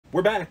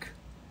we're back,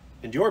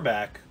 and you're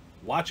back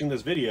watching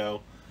this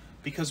video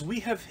because we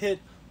have hit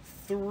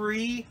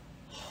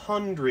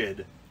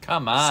 300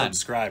 Come on.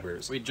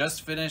 subscribers. We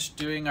just finished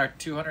doing our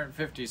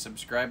 250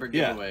 subscriber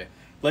giveaway. Yeah.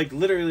 Like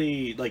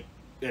literally like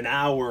an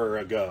hour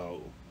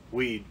ago,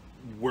 we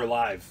were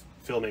live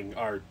filming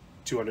our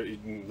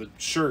 200. The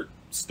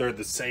shirts, they're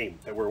the same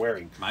that we're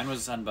wearing. Mine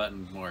was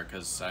unbuttoned more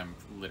because I'm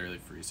literally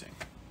freezing.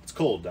 It's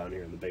cold down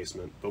here in the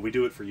basement, but we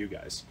do it for you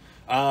guys.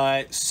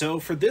 So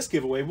for this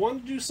giveaway, we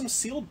wanted to do some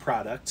sealed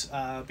product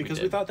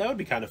because we thought that would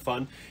be kind of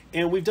fun.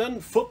 And we've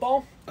done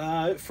football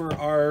for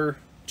our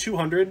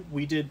 200.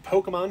 We did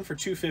Pokemon for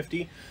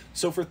 250.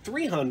 So for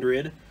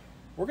 300,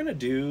 we're going to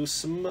do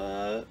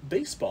some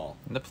baseball.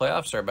 And the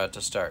playoffs are about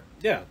to start.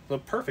 Yeah, the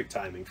perfect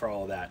timing for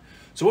all of that.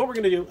 So what we're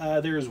going to do,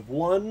 there's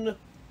one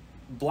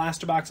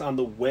blaster box on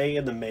the way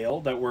in the mail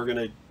that we're going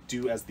to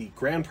do as the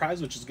grand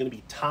prize, which is going to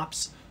be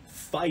Topps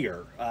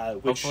Fire.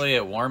 Which, hopefully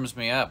it warms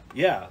me up.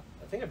 yeah,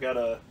 I think I've got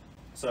a...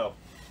 So,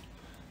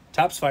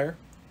 Topps Fire.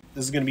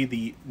 This is going to be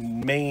the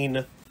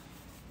main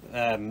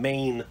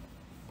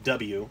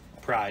W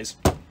prize.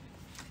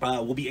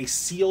 Will be a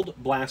sealed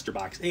blaster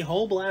box. A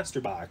whole blaster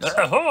box.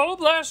 A whole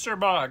blaster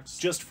box!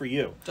 Just for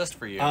you. Just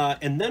for you.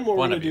 And then what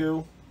we're going to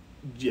do...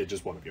 Yeah,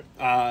 just one of you.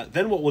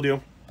 Then what we'll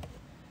do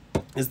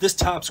is this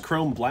Topps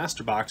Chrome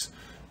blaster box.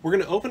 We're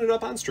going to open it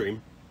up on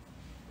stream.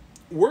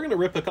 We're going to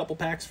rip a couple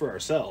packs for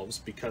ourselves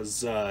because...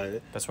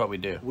 that's what we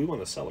do. We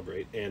want to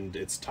celebrate, and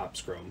it's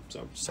Topps Chrome,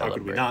 so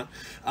Celebrate. how could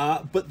we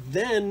not? But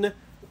then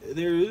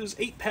there's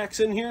 8 packs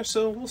in here,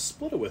 so we'll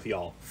split it with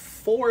y'all.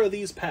 4 of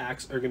these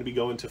packs are going to be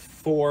going to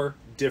 4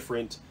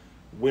 different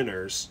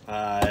winners.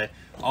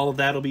 All of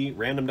that will be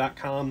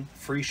random.com,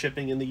 free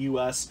shipping in the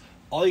US.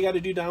 All you got to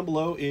do down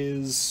below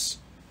is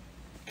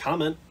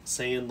comment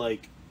saying,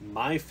 like,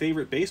 my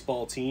favorite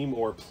baseball team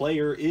or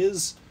player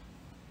is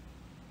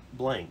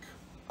blank.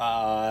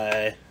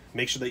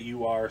 Make sure that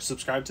you are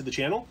subscribed to the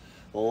channel,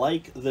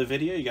 like the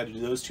video. You got to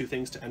do those 2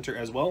 things to enter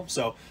as well.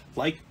 So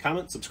like,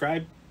 comment,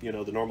 subscribe, you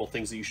know, the normal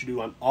things that you should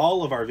do on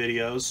all of our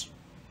videos.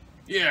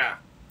 Yeah.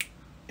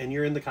 And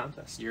you're in the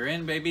contest. You're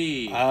in,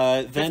 baby.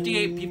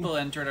 58 people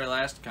entered our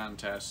last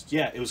contest.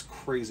 Yeah, it was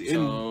crazy.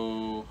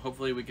 So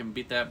hopefully we can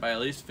beat that by at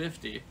least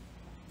 50.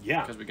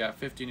 Yeah. Because we got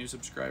 50 new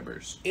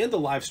subscribers. And the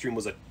live stream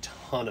was a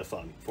ton of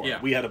fun for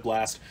it. We had a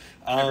blast.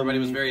 Everybody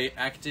was very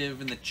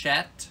active in the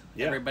chat.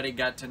 Yeah. Everybody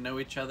got to know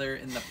each other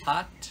in the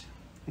pot.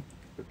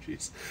 Oh,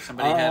 jeez.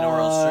 Somebody had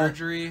oral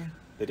surgery.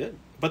 They did.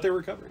 But they're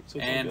recovering. So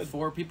it's all And good.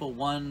 4 people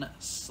won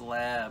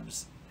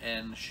slabs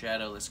and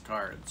shadowless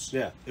cards.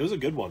 Yeah, it was a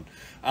good one.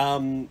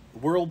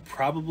 We'll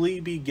probably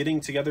be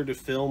getting together to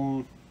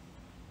film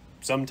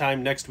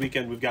sometime next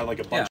weekend. We've got like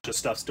a bunch of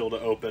stuff still to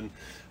open.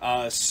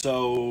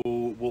 So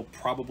we'll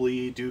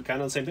probably do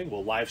kind of the same thing.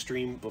 We'll live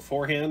stream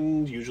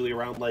beforehand, usually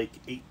around like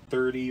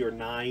 8:30 or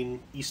 9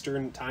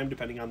 Eastern time,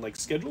 depending on like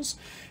schedules.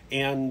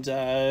 And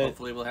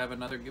hopefully we'll have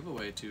another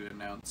giveaway to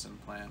announce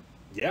and plan.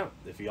 Yeah,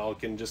 if y'all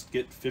can just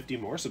get 50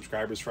 more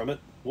subscribers from it,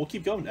 we'll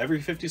keep going.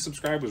 Every 50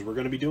 subscribers, we're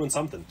going to be doing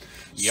something.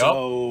 Yep.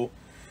 So,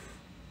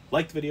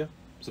 like the video,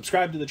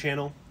 subscribe to the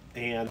channel,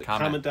 and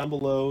comment down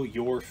below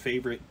your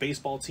favorite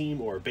baseball team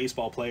or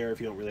baseball player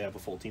if you don't really have a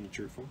full team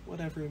to root for.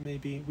 Whatever it may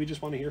be. We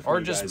just want to hear from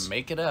you guys. Or just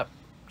make it up.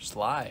 Just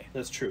lie.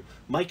 That's true.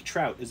 Mike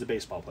Trout is a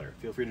baseball player.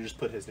 Feel free to just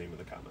put his name in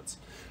the comments.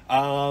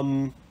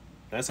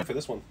 That's it for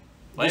this one.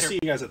 Later. We'll see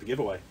you guys at the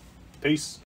giveaway. Peace.